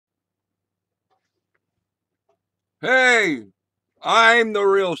Hey, I'm the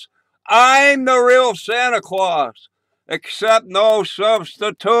real, I'm the real Santa Claus, except no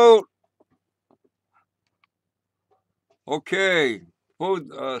substitute. Okay,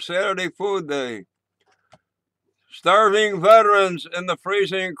 Saturday food day. Starving veterans in the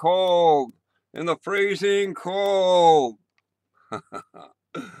freezing cold. In the freezing cold.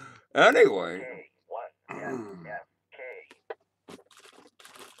 Anyway.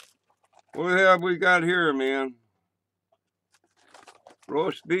 What have we got here, man?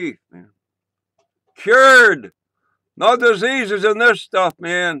 Roast beef, man. Cured. No diseases in this stuff,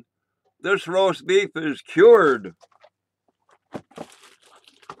 man. This roast beef is cured. What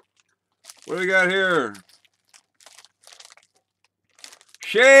do we got here?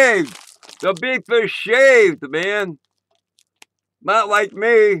 Shaved. The beef is shaved, man. Not like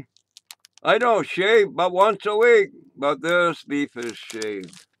me. I don't shave but once a week, but this beef is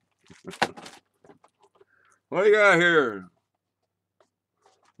shaved. What do you got here?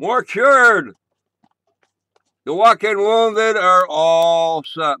 More cured. The walking wounded are all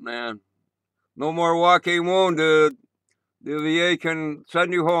set, man. No more walking wounded. The VA can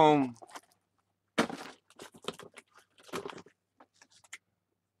send you home.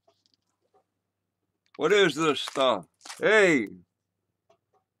 What is this stuff? Hey,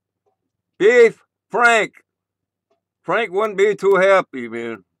 beef Frank. Frank wouldn't be too happy,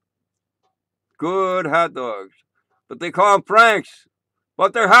 man. Good hot dogs. But they call them Franks.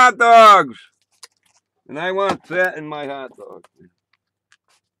 But they're hot dogs. And I want that in my hot dogs.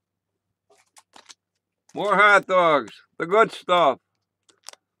 More hot dogs. The good stuff.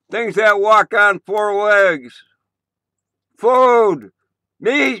 Things that walk on four legs. Food.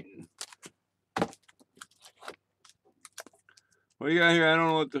 Meat. What do you got here? I don't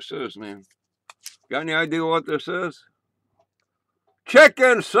know what this is, man. Got any idea what this is?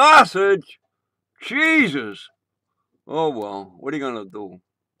 Chicken sausage? Jesus. Oh, well. What are you going to do?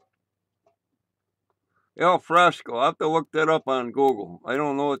 Al fresco. I have to look that up on Google. I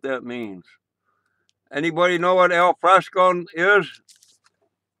don't know what that means. Anybody know what al fresco is?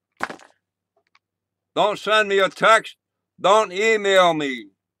 Don't send me a text. Don't email me.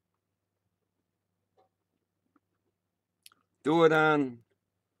 Do it on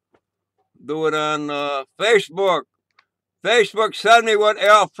Facebook. Facebook, send me what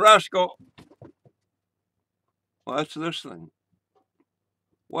al fresco. What's this thing?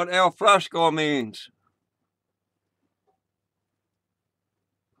 What al fresco means?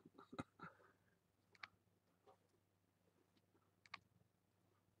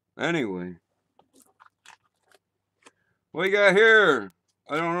 Anyway. What you got here?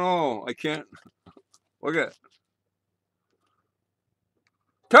 I don't know. I can't. Look at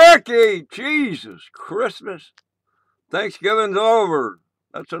turkey. Jesus, Christmas. Thanksgiving's over.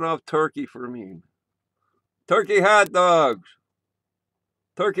 That's enough turkey for me. Turkey hot dogs.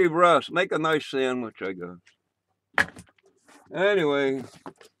 Turkey breast. Make a nice sandwich, I guess. Anyway,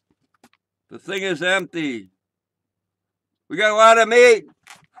 the thing is empty. We got a lot of meat.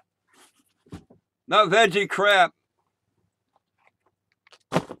 Not veggie crap.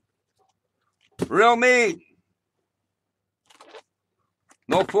 Real meat.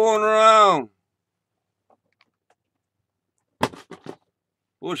 No fooling around.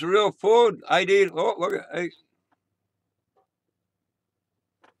 What's real food? I'd eat. Oh, look at. Hey.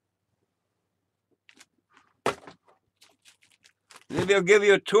 Maybe I'll give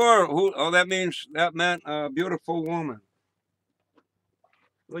you a tour. That meant a beautiful woman.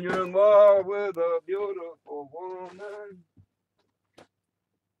 When you're in love with a beautiful woman.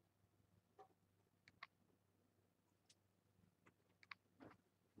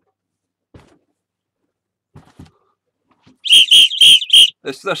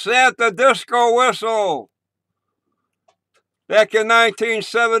 It's the Santa disco whistle. Back in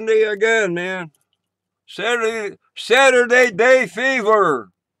 1970 again, man. Saturday Day Fever.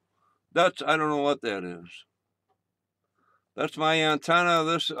 I don't know what that is. That's my antenna.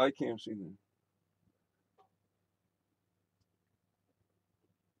 I can't see that.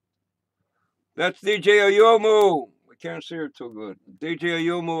 That's DJ Ayumu. I can't see her too good. DJ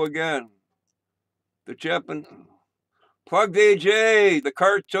Ayumu again. The Japan. Plug DJ. The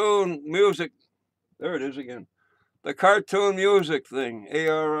cartoon music. There it is again. The cartoon music thing.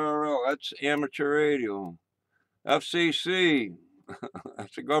 ARRL. That's amateur radio. FCC.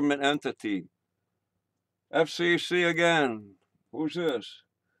 That's a government entity. FCC again. Who's this?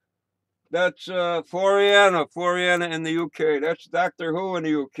 That's Floriana in the UK. That's Doctor Who in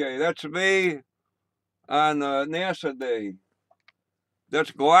the UK. That's me on NASA Day.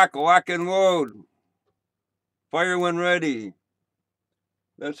 That's Glock and Load. Fire when ready.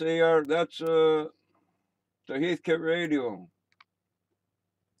 That's AR. That's The Heathkit Radio.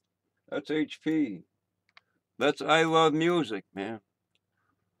 That's HP. That's I Love Music, man.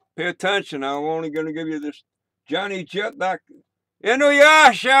 Pay attention. I'm only going to give you this. Johnny Jetback.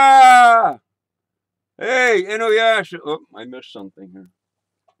 Inuyasha! Hey, Inuyasha. Oh, I missed something here.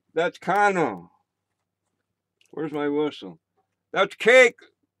 That's Kano. Where's my whistle? That's Cake.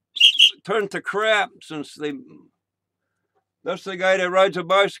 Turned to crap since they. That's the guy that rides a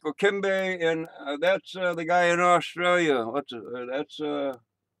bicycle, Kimbe, and that's the guy in Australia. That's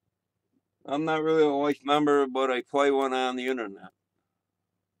I'm not really a wife member, but I play one on the internet.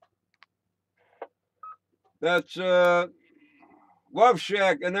 That's Love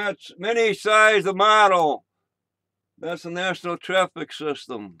Shack, and that's mini size the model. That's the National Traffic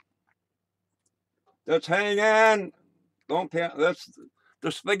System. That's Hang On. That's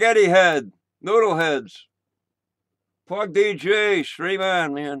the Spaghetti Head, Noodle Heads. Plug DJ, stream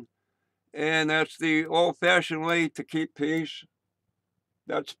on, man. And that's the old-fashioned way to keep peace.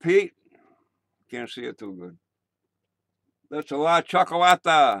 That's Pete. Can't see it too good. That's a La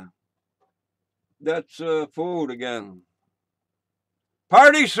Chocolata. That's food again.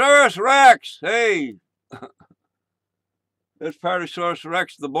 Partysaurus Rex. Hey. That's Partysaurus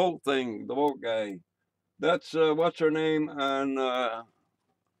Rex, the boat thing, the boat guy. That's what's her name on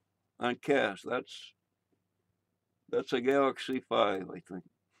Cast. That's a Galaxy 5, I think.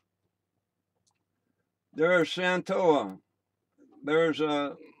 There's Santoa. There's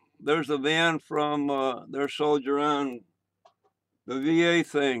the van from their Soldier On, the VA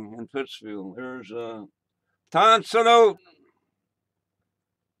thing in Pittsfield. There's Tonsalute,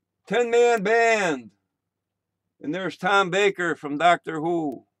 10-man band. And there's Tom Baker from Doctor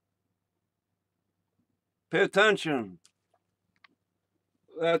Who. Pay attention.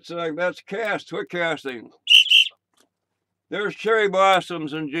 That's Cast, Twit Casting. There's Cherry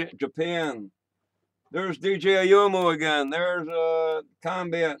Blossoms in Japan. There's DJ Ayumu again. There's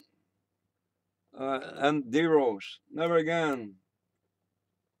Combat and D-Rose. Never again.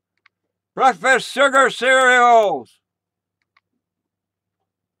 Breakfast Sugar Cereals.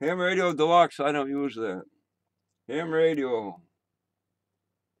 Ham Radio Deluxe. I don't use that. Ham Radio.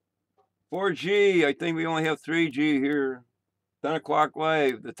 4G. I think we only have 3G here. 10 o'clock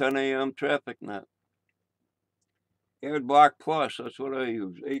live. The 10 a.m. traffic net. Ad Block Plus. That's what I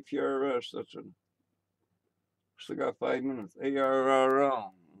use. APRS. That's it. Still got 5 minutes.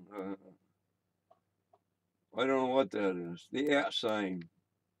 ARRL. I don't know what that is. The @ sign.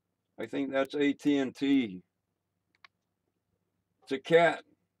 I think that's AT&T. It's a cat.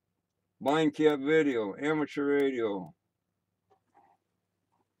 Blind Cat Video. Amateur Radio.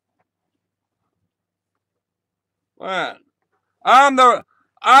 What? I'm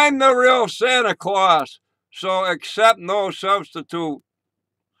the real Santa Claus. So accept no substitute.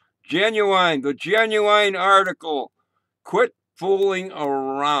 Genuine. The genuine article. Quit fooling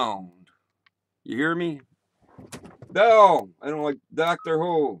around. You hear me? No, I don't like Doctor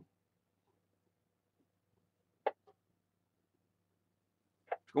Who. What's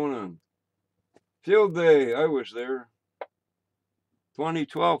going on? Field Day, I was there.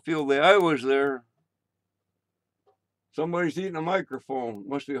 2012 Field Day, I was there. Somebody's eating a microphone.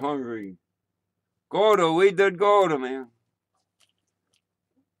 Must be hungry. Goda, we did Goda, man.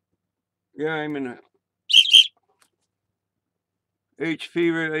 Yeah, I'm in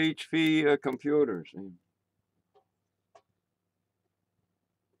HP computers.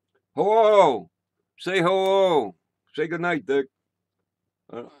 Hello. Say hello. Say goodnight, Dick.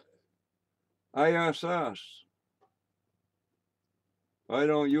 ISS. I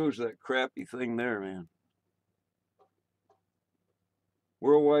don't use that crappy thing there, man.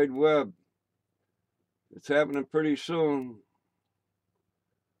 World Wide Web. It's happening pretty soon.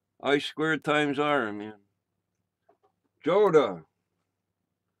 I squared times R, man. Joda.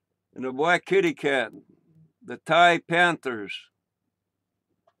 And the Black Kitty Cat. The Thai Panthers.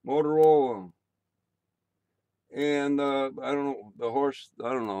 Motorola. And I don't know, the horse,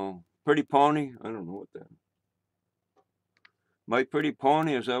 I don't know. Pretty Pony? I don't know what that is. My Pretty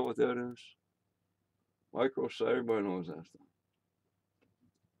Pony, is that what that is? Microsite, everybody knows that stuff.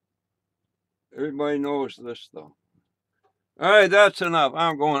 Everybody knows this stuff. All right, that's enough.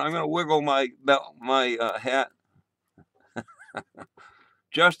 I'm gonna wiggle my hat.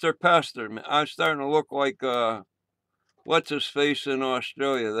 Jester Pester. I'm starting to look like what's his face in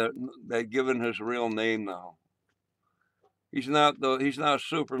Australia that they've given his real name now. He's not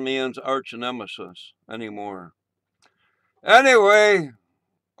Superman's arch nemesis anymore. Anyway,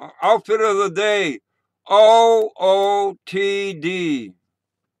 outfit of the day, OOTD.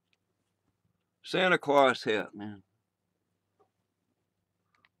 Santa Claus hat, man.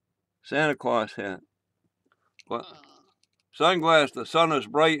 Santa Claus hat. Sunglass, the sun is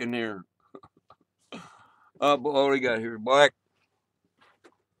bright in here. What do we got here? Black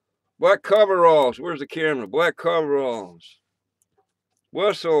coveralls. Where's the camera? Black coveralls.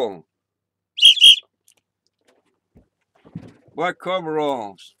 Whistle. Black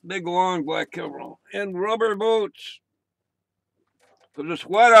coveralls. Big long black coverall. And rubber boots. Because it's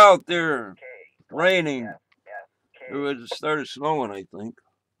wet out there. Raining. It started snowing, I think.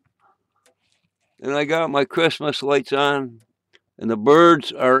 And I got my Christmas lights on. And the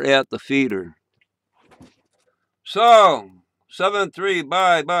birds are at the feeder. So, 7-3,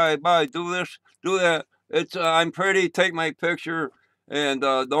 bye. Do this, do that. It's I'm pretty. Take my picture. And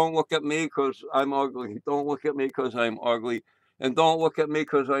don't look at me because I'm ugly. Don't look at me because I'm ugly. And don't look at me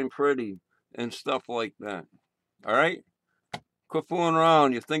because I'm pretty. And stuff like that. All right? Quit fooling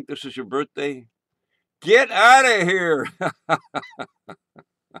around. You think this is your birthday? Get out of here.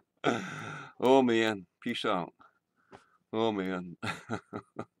 Oh, man. Peace out. Oh, man.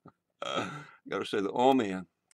 Gotta say the oh, man.